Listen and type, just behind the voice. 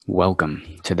Welcome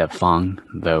to the Fong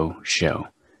Vo Show.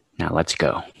 Now let's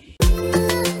go.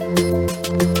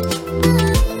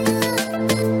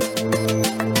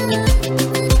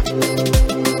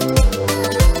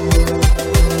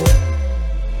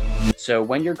 So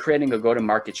when you're creating a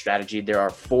go-to-market strategy, there are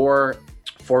four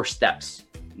steps.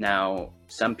 Now,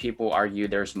 some people argue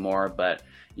there's more, but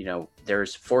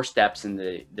there's 4 steps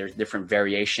and there's different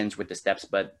variations with the steps,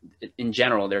 but in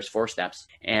general, there's 4 steps.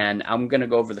 And I'm going to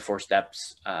go over the 4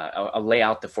 steps. I'll lay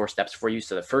out the 4 steps for you.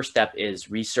 So the first step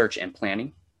is research and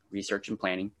planning.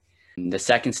 The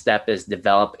second step is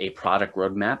develop a product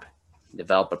roadmap. The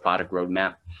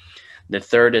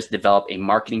third is develop a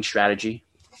marketing strategy.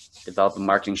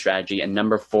 And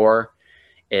number 4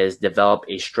 is develop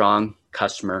a strong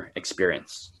customer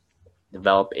experience.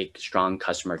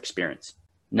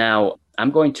 Now,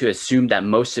 I'm going to assume that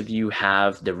most of you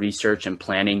have the research and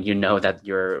planning. You know that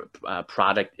your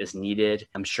product is needed.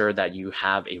 I'm sure that you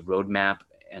have a roadmap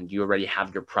and you already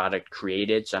have your product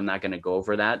created. So I'm not going to go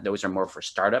over that. Those are more for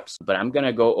startups. But I'm going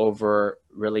to go over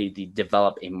really the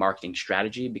develop a marketing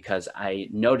strategy, because I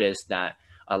noticed that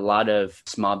a lot of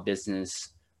small business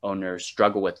owners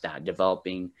struggle with that,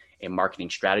 developing a marketing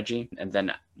strategy. And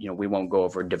then, we won't go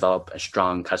over develop a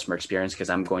strong customer experience,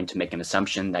 because I'm going to make an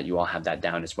assumption that you all have that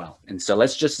down as well. And so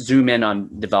let's just zoom in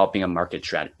on developing a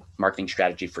marketing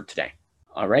strategy for today.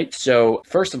 All right. So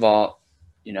first of all,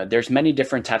 there's many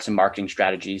different types of marketing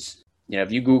strategies.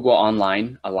 If you Google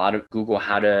online, Google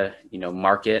how to,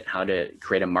 market, how to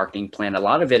create a marketing plan, a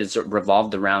lot of it is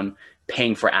revolved around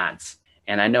paying for ads.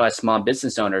 And I know as small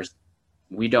business owners,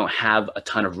 we don't have a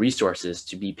ton of resources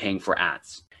to be paying for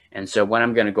ads. And so what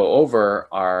I'm going to go over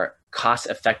are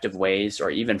cost-effective ways or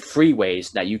even free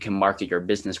ways that you can market your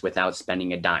business without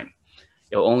spending a dime.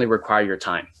 It'll only require your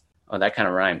time. Oh, that kind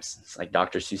of rhymes. It's like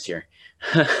Dr. Seuss here.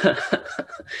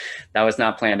 That was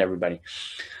not planned, everybody.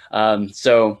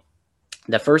 So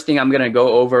the first thing I'm going to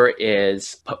go over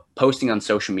is posting on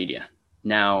social media.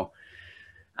 Now,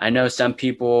 I know some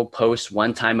people post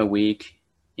 1 time a week.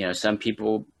 Some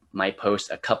people might post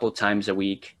a couple times a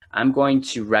week. I'm going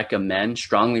to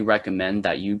strongly recommend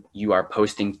that you are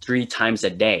posting 3 times a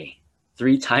day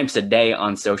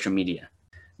on social media.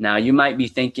 Now you might be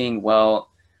thinking, well,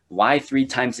 why 3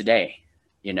 times a day?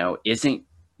 Some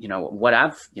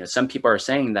people are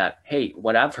saying that, hey,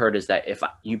 what I've heard is that if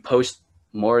you post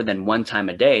more than 1 time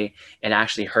a day, it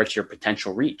actually hurts your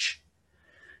potential reach.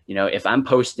 If I'm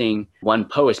posting 1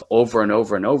 post over and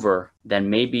over and over, then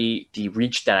maybe the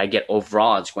reach that I get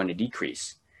overall is going to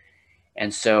decrease.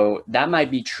 And so that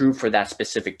might be true for that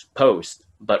specific post,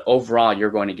 but overall you're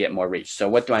going to get more reach. So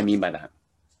what do I mean by that?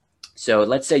 So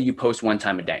let's say you post 1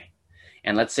 time a day,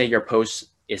 and let's say your post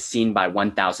is seen by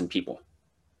 1,000 people.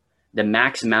 The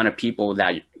max amount of people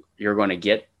that you're going to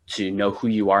get to know who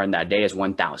you are in that day is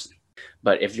 1,000.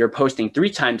 But if you're posting 3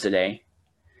 times a day,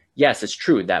 yes, it's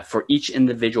true that for each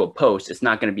individual post, it's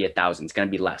not going to be 1,000. It's going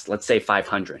to be less. Let's say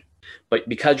 500. But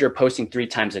because you're posting 3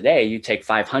 times a day, you take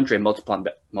 500,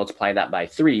 multiply that by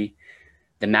 3.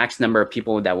 The max number of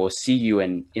people that will see you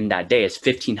in that day is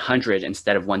 1,500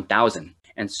 instead of 1,000.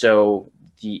 And so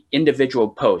the individual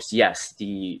post, yes,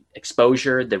 the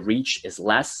exposure, the reach is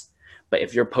less. But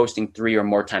if you're posting 3 or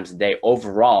more times a day,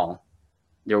 overall,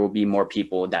 there will be more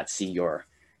people that see your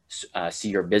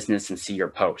business and see your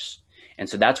posts. And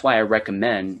so that's why I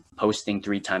recommend posting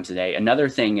 3 times a day. Another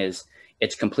thing is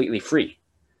it's completely free.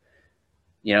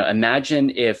 Imagine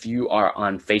if you are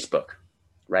on Facebook,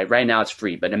 right? Right now it's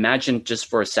free, but imagine just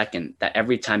for a second that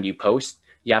every time you post,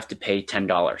 you have to pay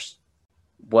 $10.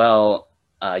 Well,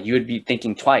 you would be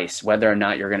thinking twice whether or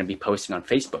not you're going to be posting on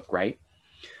Facebook, right?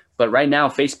 But right now,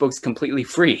 Facebook's completely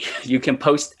free. You can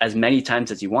post as many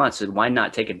times as you want. So why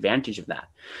not take advantage of that?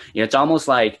 It's almost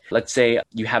like, let's say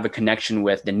you have a connection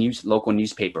with the local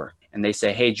newspaper, and they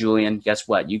say, hey, Julian, guess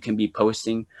what? You can be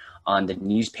posting on the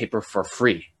newspaper for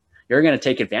free. You're going to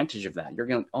take advantage of that. You're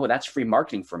going, oh, that's free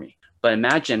marketing for me. But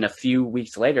imagine a few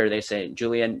weeks later, they say,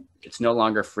 Julian, it's no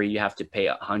longer free. You have to pay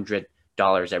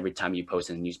 $100 every time you post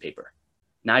in the newspaper.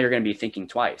 Now you're going to be thinking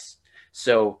twice.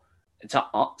 So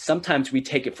sometimes we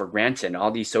take it for granted, all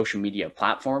these social media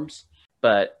platforms,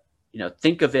 but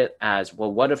think of it as,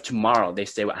 well, what if tomorrow they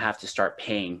say, well, I have to start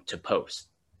paying to post?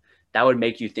 That would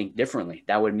make you think differently.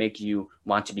 That would make you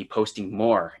want to be posting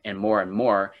more and more and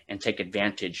more and take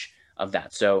advantage of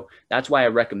that. So that's why I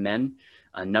recommend,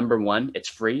 number 1, it's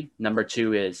free. Number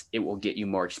 2 is it will get you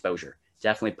more exposure.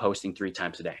 Definitely posting 3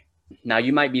 times a day. Now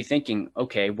you might be thinking,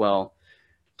 okay, well,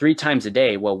 3 times a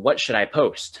day, well, what should I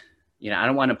post? I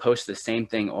don't want to post the same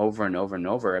thing over and over and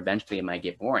over. Eventually it might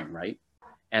get boring, right?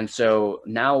 And so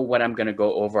now what I'm going to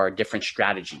go over are different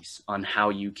strategies on how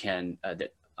you can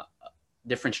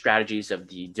different strategies of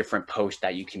the different posts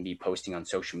that you can be posting on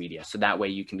social media. So that way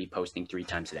you can be posting 3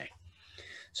 times a day.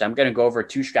 So I'm going to go over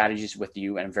 2 strategies with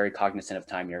you, and I'm very cognizant of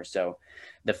time here. So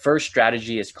the first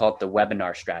strategy is called the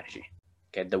webinar strategy.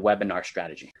 Okay, the webinar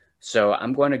strategy. So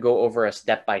I'm going to go over a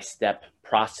step-by-step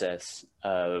process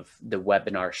of the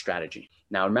webinar strategy.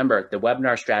 Now, remember, the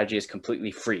webinar strategy is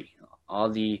completely free. All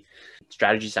the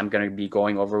strategies I'm going to be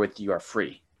going over with you are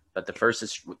free, but the first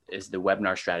is the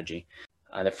webinar strategy.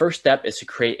 The first step is to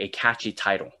create a catchy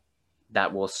title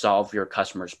that will solve your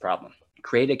customer's problem.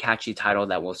 Create a catchy title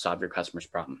that will solve your customer's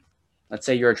problem. Let's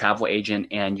say you're a travel agent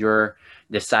and you're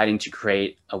deciding to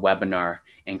create a webinar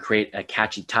and create a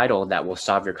catchy title that will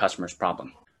solve your customer's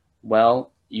problem.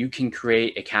 Well, you can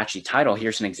create a catchy title.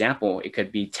 Here's an example. It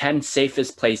could be 10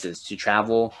 safest places to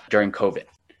travel during COVID.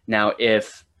 Now,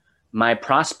 if my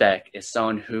prospect is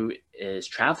someone who is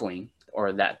traveling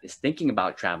or that is thinking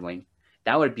about traveling,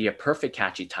 that would be a perfect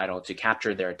catchy title to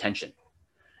capture their attention.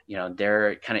 You know,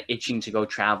 they're kind of itching to go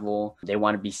travel. They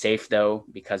want to be safe though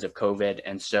because of COVID.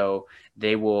 And so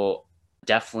they will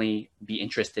definitely be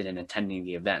interested in attending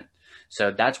the event.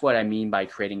 So that's what I mean by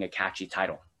creating a catchy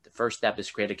title. The first step is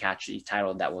create a catchy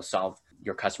title that will solve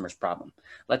your customer's problem.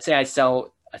 Let's say I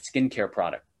sell a skincare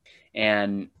product,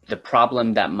 and the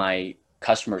problem that my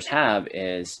customers have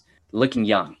is looking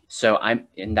young. So I'm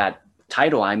in that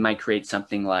title, I might create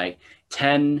something like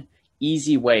 10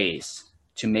 easy ways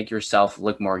to make yourself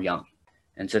look more young.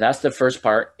 And so that's the first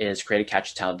part, is create a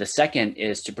catchy title. The second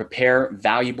is to prepare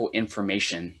valuable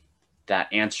information that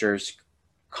answers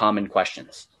common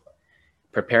questions.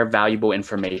 Prepare valuable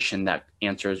information that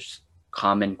answers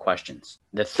common questions.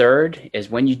 The third is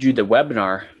when you do the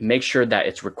webinar, make sure that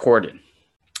it's recorded.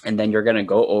 And then you're going to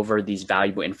go over these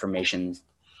valuable information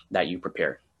that you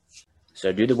prepared.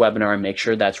 So do the webinar and make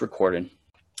sure that's recorded.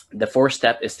 The fourth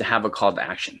step is to have a call to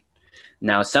action.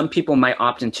 Now, some people might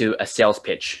opt into a sales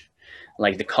pitch.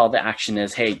 Like the call to action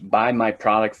is, hey, buy my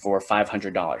product for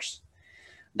 $500.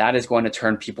 That is going to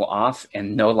turn people off,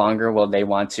 and no longer will they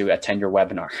want to attend your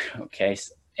webinar. Okay.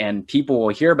 And people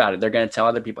will hear about it. They're going to tell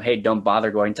other people, hey, don't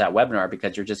bother going to that webinar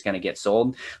because you're just going to get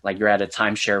sold like you're at a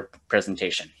timeshare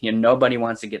presentation. You know, nobody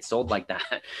wants to get sold like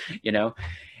that, you know?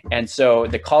 And so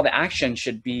the call to action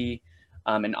should be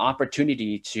an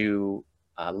opportunity to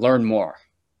learn more.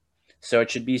 So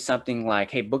it should be something like,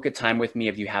 hey, book a time with me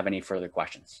if you have any further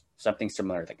questions. Something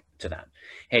similar to that.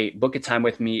 Hey, book a time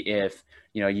with me if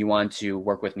you want to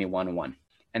work with me one-on-one.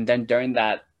 And then during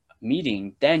that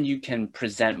meeting, then you can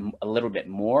present a little bit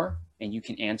more and you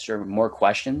can answer more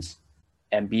questions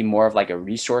and be more of like a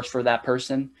resource for that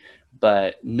person.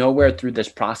 But nowhere through this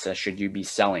process should you be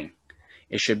selling.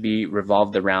 It should be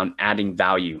revolved around adding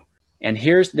value. And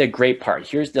here's the great part.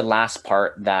 Here's the last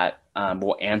part that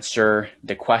will answer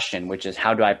the question, which is,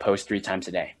 how do I post 3 times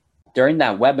a day? During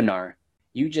that webinar,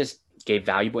 you just gave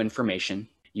valuable information.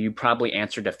 You probably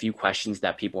answered a few questions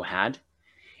that people had.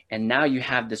 And now you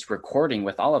have this recording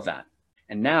with all of that.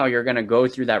 And now you're going to go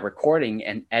through that recording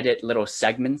and edit little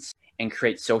segments and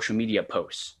create social media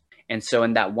posts. And so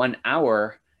in that 1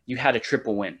 hour, you had a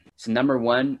triple win. So number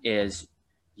one is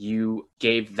you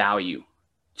gave value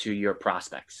to your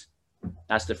prospects.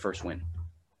 That's the first win.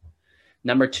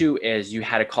 Number two is you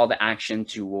had a call to action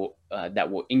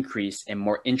that will increase in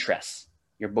more interest.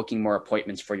 You're booking more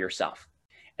appointments for yourself.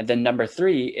 And then number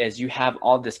three is you have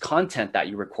all this content that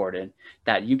you recorded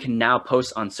that you can now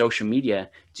post on social media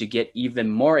to get even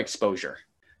more exposure.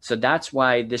 So that's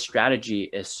why this strategy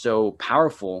is so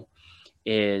powerful,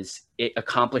 is it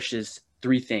accomplishes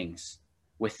 3 things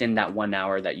within that 1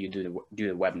 hour that you do the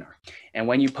webinar. And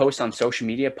when you post on social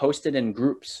media, post it in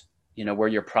groups, where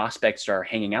your prospects are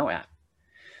hanging out at.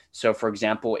 So for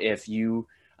example, if you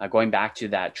going back to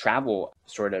that travel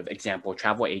sort of example,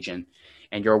 travel agent,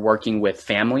 and you're working with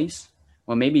families,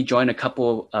 well, maybe join a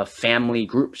couple of family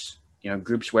groups,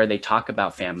 groups where they talk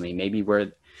about family, maybe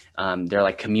where they're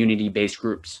like community-based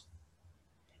groups.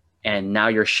 And now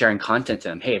you're sharing content to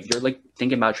them. Hey, if you're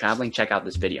thinking about traveling, check out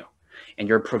this video, and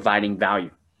you're providing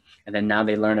value. And then now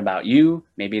they learn about you,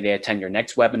 maybe they attend your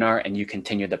next webinar, and you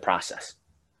continue the process.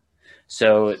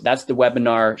 So that's the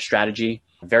webinar strategy.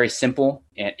 Very simple,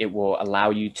 and it will allow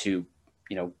you to,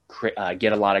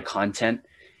 get a lot of content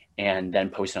and then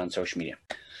post it on social media.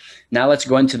 Now let's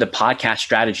go into the podcast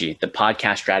strategy. The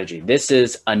podcast strategy. This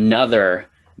is another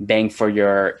bang for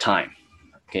your time.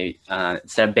 Okay,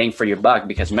 instead of bang for your buck,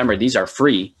 because remember, these are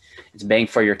free. It's bang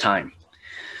for your time.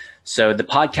 So the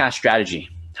podcast strategy,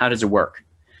 how does it work?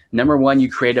 Number one,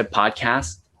 you create a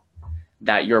podcast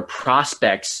that your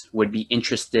prospects would be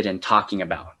interested in talking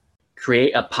about.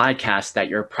 Create a podcast that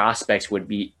your prospects would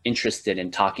be interested in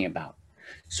talking about.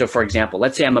 So for example,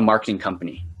 let's say I'm a marketing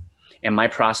company and my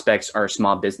prospects are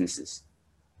small businesses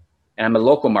and I'm a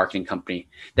local marketing company,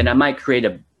 then I might create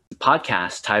a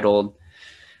podcast titled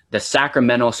the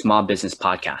Sacramento Small Business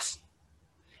Podcast.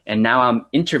 And now I'm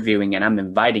interviewing and I'm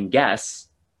inviting guests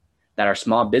that are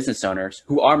small business owners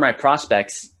who are my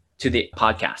prospects to the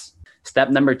podcast. Step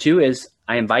number 2 is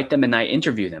I invite them and I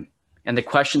interview them. And the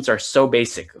questions are so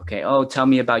basic. Okay. Oh, tell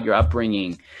me about your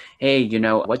upbringing. Hey,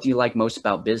 what do you like most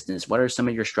about business? What are some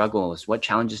of your struggles? What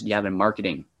challenges do you have in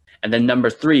marketing? And then number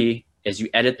 3 is you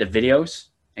edit the videos.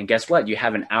 And guess what? You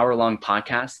have an hour-long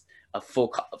podcast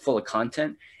full of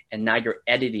content. And now you're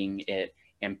editing it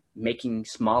and making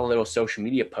small little social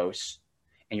media posts,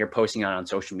 and you're posting it on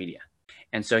social media.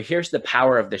 And so here's the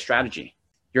power of the strategy.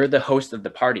 You're the host of the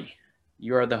party.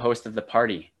 You are the host of the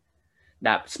party.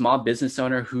 That small business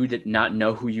owner who did not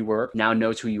know who you were now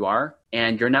knows who you are,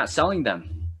 and you're not selling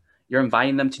them. You're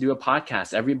inviting them to do a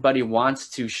podcast. Everybody wants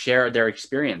to share their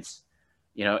experience.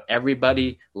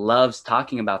 Everybody loves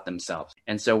talking about themselves.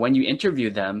 And so when you interview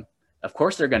them, of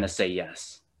course, they're going to say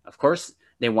yes. Of course,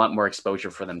 they want more exposure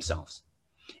for themselves.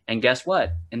 And guess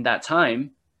what? In that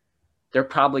time, they're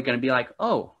probably going to be like,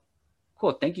 oh,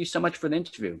 cool. Thank you so much for the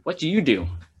interview. What do you do?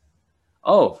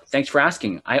 Oh, thanks for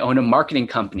asking. I own a marketing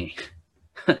company.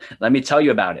 Let me tell you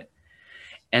about it.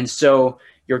 And so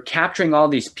you're capturing all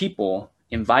these people,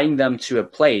 inviting them to a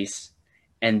place,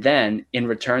 and then in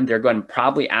return, they're going to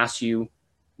probably ask you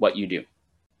what you do.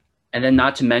 And then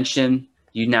not to mention,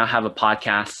 you now have a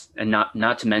podcast, and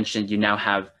not to mention, you now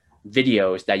have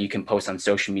videos that you can post on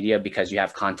social media because you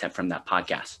have content from that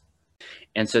podcast.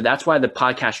 And so that's why the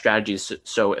podcast strategy is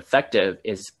so effective.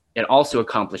 Is it also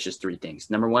accomplishes 3 things.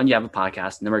 Number 1, you have a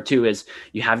podcast. Number 2 is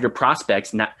you have your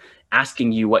prospects not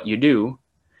asking you what you do.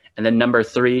 And then number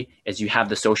 3 is you have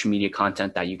the social media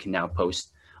content that you can now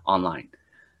post online.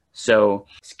 So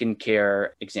skincare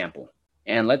example.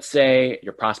 And let's say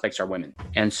your prospects are women.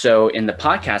 And so in the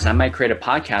podcast, I might create a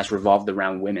podcast revolved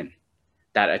around women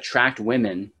that attract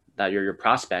women that are your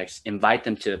prospects, invite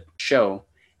them to the show,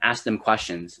 ask them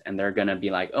questions, and they're going to be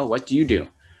like, oh, what do you do?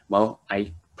 Well,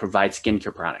 I provide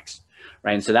skincare products,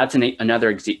 right? And so that's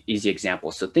another easy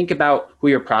example. So think about who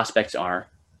your prospects are,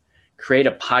 create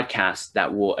a podcast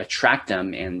that will attract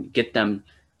them and get them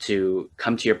to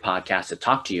come to your podcast to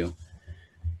talk to you,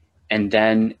 and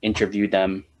then interview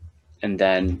them, and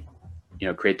then,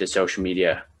 create the social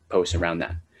media posts around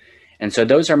that. And so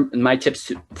those are my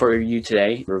tips for you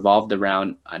today, revolved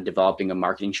around developing a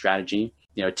marketing strategy.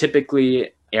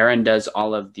 Typically Aaron does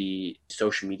all of the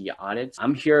social media audits.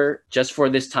 I'm here just for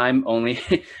this time only.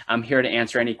 I'm here to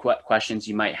answer any questions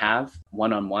you might have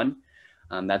one-on-one.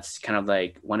 That's kind of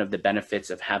like one of the benefits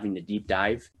of having the deep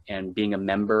dive and being a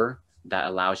member that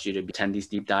allows you to attend these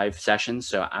deep dive sessions.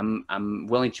 So I'm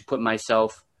willing to put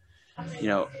myself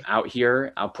out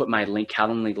here. I'll put my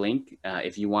Calendly link.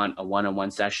 If you want a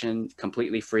one-on-one session,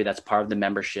 completely free, that's part of the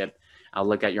membership. I'll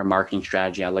look at your marketing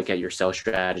strategy. I'll look at your sales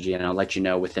strategy, and I'll let you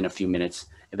know within a few minutes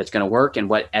if it's going to work and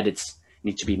what edits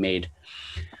need to be made.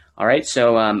 All right.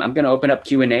 So I'm going to open up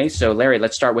Q&A. So Larry,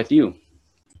 let's start with you.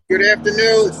 Good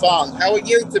afternoon, Fong. How are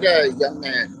you today, young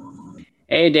man?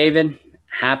 Hey, David.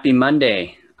 Happy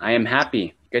Monday. I am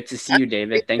happy. Good to see you,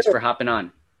 David. Thanks for hopping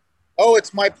on. Oh,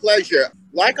 it's my pleasure.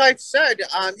 Like I've said,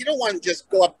 you don't want to just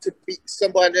go up to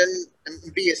somebody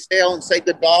and be a stale and say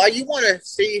goodbye. You want to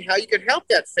see how you can help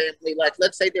that family. Like,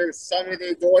 let's say their son or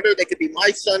their daughter. They could be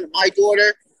my son, my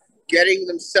daughter, getting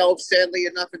themselves, sadly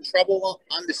enough, in trouble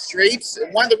on the streets.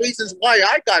 And one of the reasons why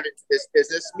I got into this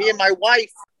business, me and my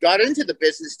wife got into the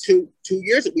business two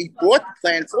years ago. We bought the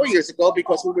plan 4 years ago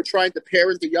because we were trying to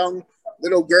parent a young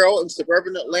little girl in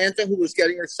suburban Atlanta who was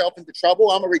getting herself into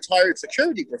trouble. I'm a retired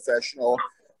security professional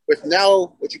with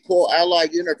now what you call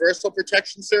Allied Universal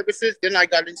Protection Services. Then I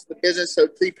got into the business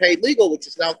of prepaid legal, which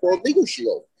is now called Legal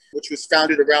Shield, which was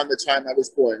founded around the time I was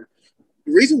born.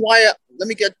 The reason why, let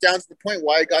me get down to the point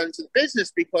why I got into the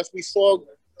business, because we saw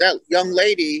that young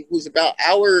lady who's about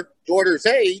our daughter's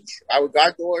age, our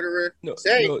goddaughter's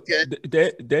age.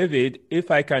 David, if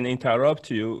I can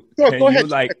interrupt you, sure, can go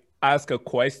you ahead. Ask a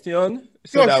question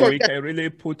so that we can really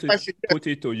put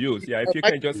it to use? Yeah, if you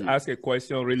can just ask a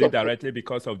question really directly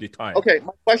because of the time. Okay,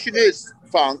 my question is,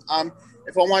 Fong,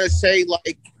 if I want to say,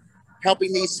 like,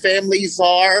 helping these families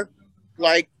are,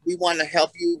 like, we want to help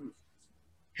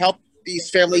these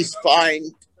families find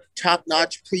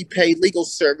top-notch prepaid legal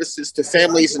services to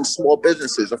families and small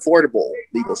businesses, affordable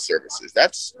legal services.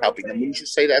 That's helping them. Wouldn't you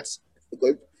say that's a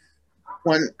good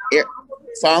one,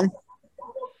 Fong?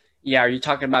 Yeah, are you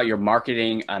talking about your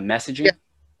marketing messaging? Yeah,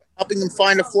 helping them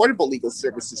find affordable legal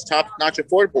services, top-notch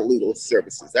affordable legal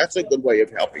services. That's a good way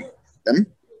of helping them.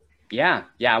 Yeah,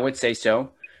 I would say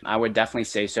so. I would definitely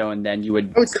say so. And then you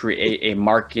would create a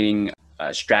marketing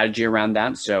strategy around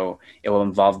that. So it will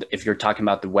involve, if you're talking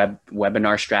about the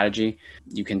webinar strategy,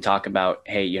 you can talk about,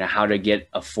 hey, you know, how to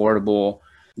get affordable,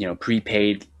 you know,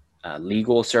 prepaid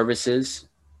legal services,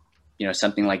 you know,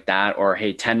 something like that. Or,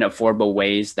 hey, 10 affordable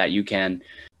ways that you can,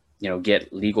 you know,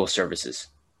 get legal services,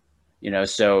 you know,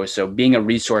 so being a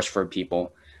resource for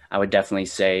people, I would definitely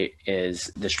say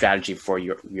is the strategy for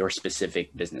your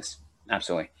specific business.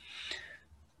 Absolutely.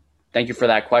 Thank you for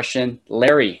that question.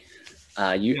 Larry,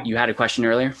 you had a question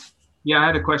earlier? Yeah, I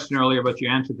had a question earlier, but you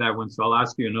answered that one, so I'll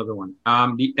ask you another one.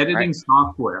 The editing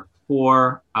software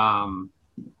for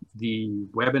the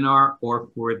webinar or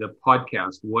for the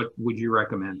podcast, what would you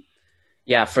recommend?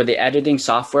 Yeah, for the editing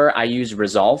software, I use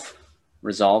Resolve,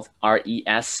 Resolve.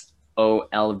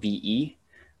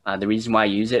 The reason why I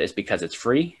use it is because it's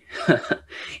free.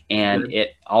 And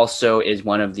it also is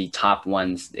one of the top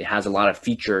ones. It has a lot of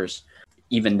features,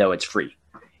 even though it's free.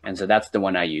 And so that's the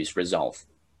one I use, Resolve.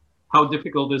 How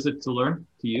difficult is it to learn,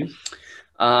 to use?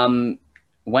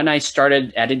 When I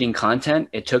started editing content,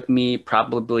 it took me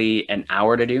probably an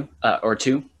hour to do or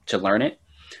two to learn it.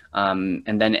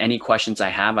 And then any questions I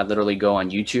have, I literally go on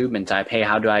YouTube and type, hey,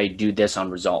 how do I do this on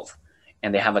Resolve?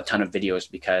 And they have a ton of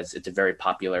videos because it's a very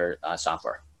popular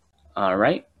software. All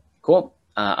right, cool.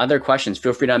 Other questions,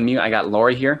 feel free to unmute. I got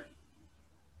Lori here.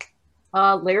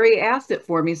 Larry asked it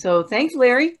for me, so thanks,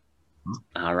 Larry.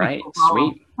 All right,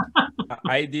 sweet.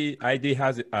 ID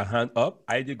has a hand up.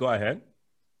 ID, go ahead.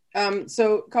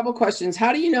 So a couple questions.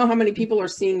 How do you know how many people are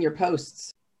seeing your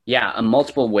posts? Yeah,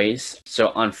 multiple ways. So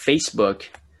on Facebook,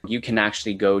 you can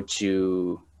actually go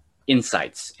to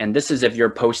Insights. And this is if you're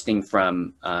posting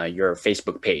from your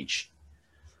Facebook page.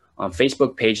 On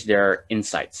Facebook page, there are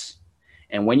Insights.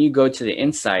 And when you go to the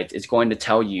Insights, it's going to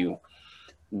tell you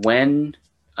when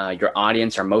your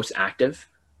audience are most active.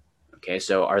 Okay,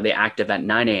 so are they active at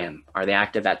 9 a.m.? Are they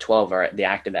active at 12? Or are they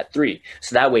active at 3?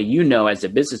 So that way you know as a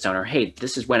business owner, hey,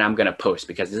 this is when I'm going to post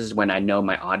because this is when I know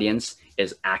my audience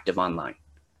is active online.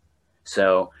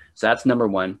 So that's number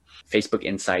one, Facebook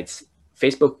Insights.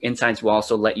 Facebook Insights will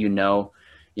also let you know,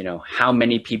 how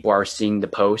many people are seeing the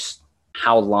post,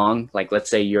 how long. Like let's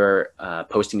say you're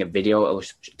posting a video, it will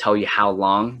tell you how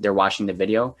long they're watching the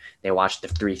video. They watched the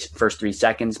first 3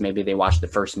 seconds, maybe they watched the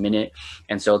first minute.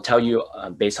 And so it'll tell you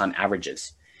based on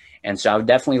averages. And so I would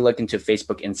definitely look into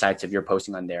Facebook Insights if you're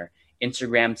posting on there.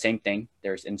 Instagram, same thing.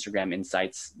 There's Instagram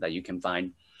Insights that you can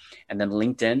find. And then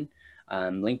LinkedIn.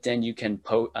 LinkedIn, you can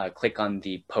click on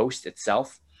the post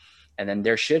itself. And then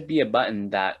there should be a button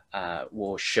that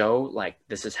will show like,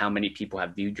 this is how many people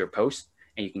have viewed your post.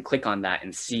 And you can click on that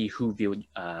and see who viewed,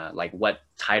 like what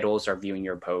titles are viewing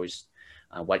your post,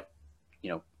 what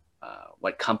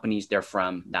companies they're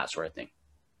from, that sort of thing.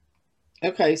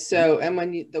 Okay. So, and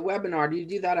when the webinar, do you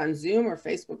do that on Zoom or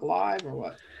Facebook Live or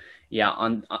what? Yeah.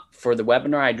 For the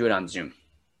webinar, I do it on Zoom.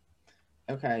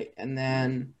 Okay. And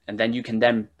then you can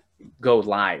then go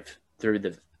live through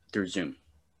Zoom.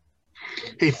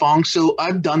 Hey, Phong, so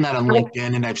I've done that on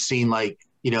LinkedIn and I've seen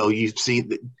you've seen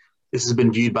that this has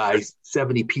been viewed by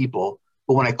 70 people,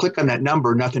 but when I click on that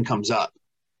number, nothing comes up.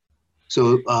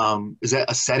 So is that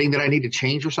a setting that I need to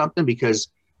change or something? Because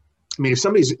I mean,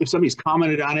 if somebody's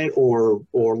commented on it or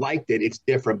liked it, it's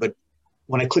different. But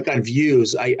when I click on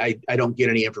views, I don't get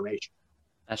any information.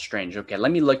 That's strange. Okay,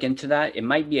 let me look into that. It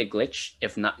might be a glitch.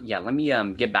 If not, yeah, let me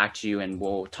get back to you and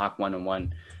we'll talk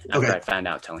one-on-one after I find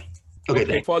out, Tony.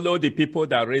 Okay, follow the people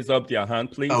that raise up their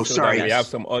hand, please. Oh, sorry. That we have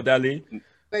some orderly.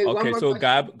 Wait, okay, so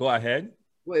Gab, go ahead.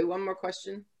 Wait, one more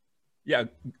question. Yeah,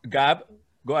 Gab,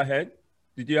 go ahead.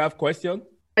 Did you have a question?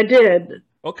 I did.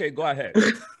 Okay, go ahead.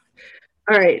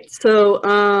 All right. So,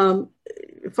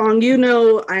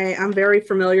 Phong, I'm very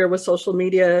familiar with social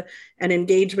media and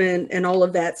engagement and all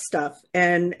of that stuff.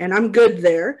 And I'm good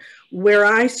there. Where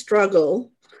I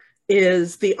struggle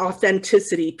is the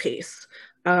authenticity piece.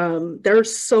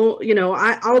 There's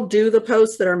I'll do the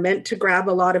posts that are meant to grab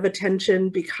a lot of attention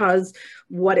because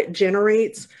what it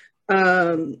generates.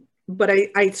 But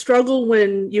I struggle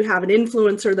when you have an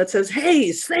influencer that says,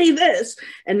 hey, say this,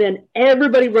 and then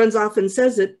everybody runs off and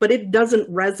says it, but it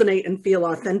doesn't resonate and feel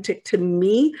authentic to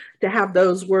me to have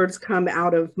those words come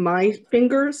out of my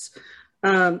fingers.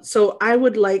 So I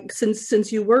would like,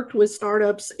 since you worked with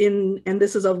startups and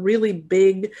this is a really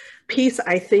big piece,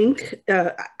 I think,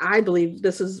 I believe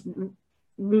this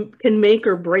can make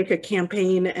or break a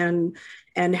campaign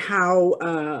and how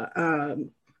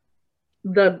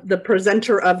the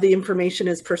presenter of the information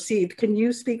is perceived. Can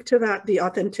you speak to that, the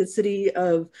authenticity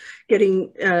of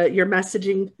getting your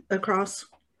messaging across?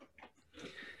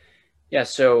 Yeah.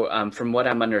 So from what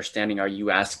I'm understanding, are you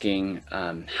asking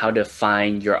how to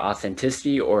find your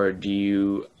authenticity, or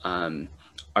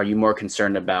are you more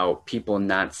concerned about people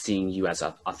not seeing you as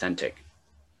authentic?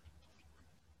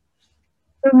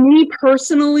 For me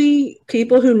personally,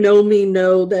 people who know me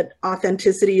know that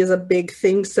authenticity is a big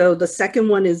thing. So the second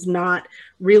one is not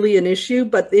really an issue,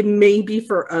 but it may be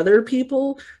for other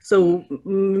people. So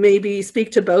maybe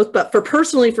speak to both. But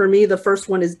personally, for me, the first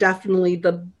one is definitely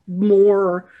the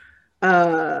one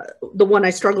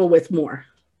I struggle with more.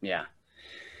 Yeah.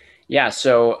 Yeah.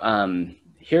 So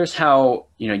here's how,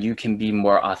 you can be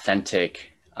more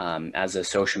authentic as a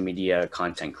social media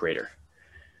content creator.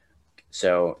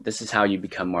 So this is how you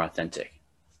become more authentic.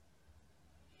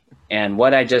 And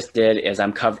what I just did is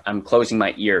I'm closing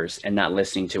my ears and not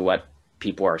listening to what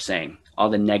people are saying, all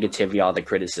the negativity, all the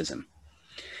criticism.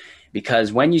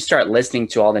 Because when you start listening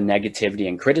to all the negativity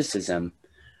and criticism,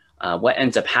 what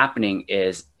ends up happening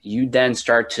is you then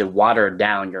start to water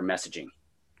down your messaging.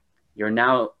 You're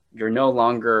no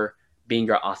longer being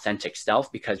your authentic self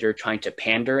because you're trying to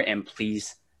pander and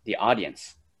please the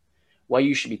audience. What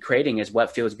you should be creating is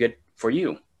what feels good for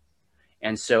you.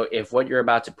 And so if what you're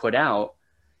about to put out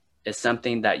is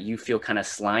something that you feel kind of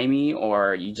slimy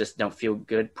or you just don't feel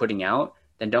good putting out,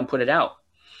 then don't put it out.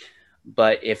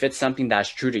 But if it's something that's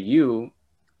true to you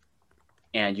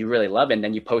and you really love it, and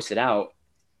then you post it out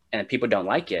and people don't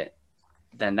like it,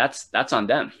 then that's on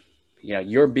them.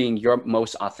 You're being your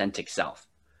most authentic self.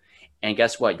 And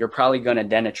guess what? You're probably going to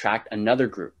then attract another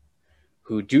group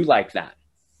who do like that.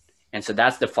 And so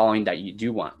that's the following that you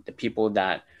do want, the people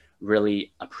that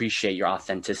really appreciate your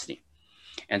authenticity.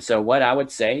 And so what I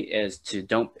would say is to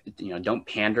don't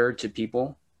pander to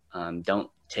people.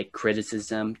 Don't take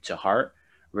criticism to heart.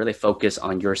 Really focus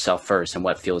on yourself first and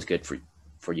what feels good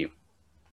for you.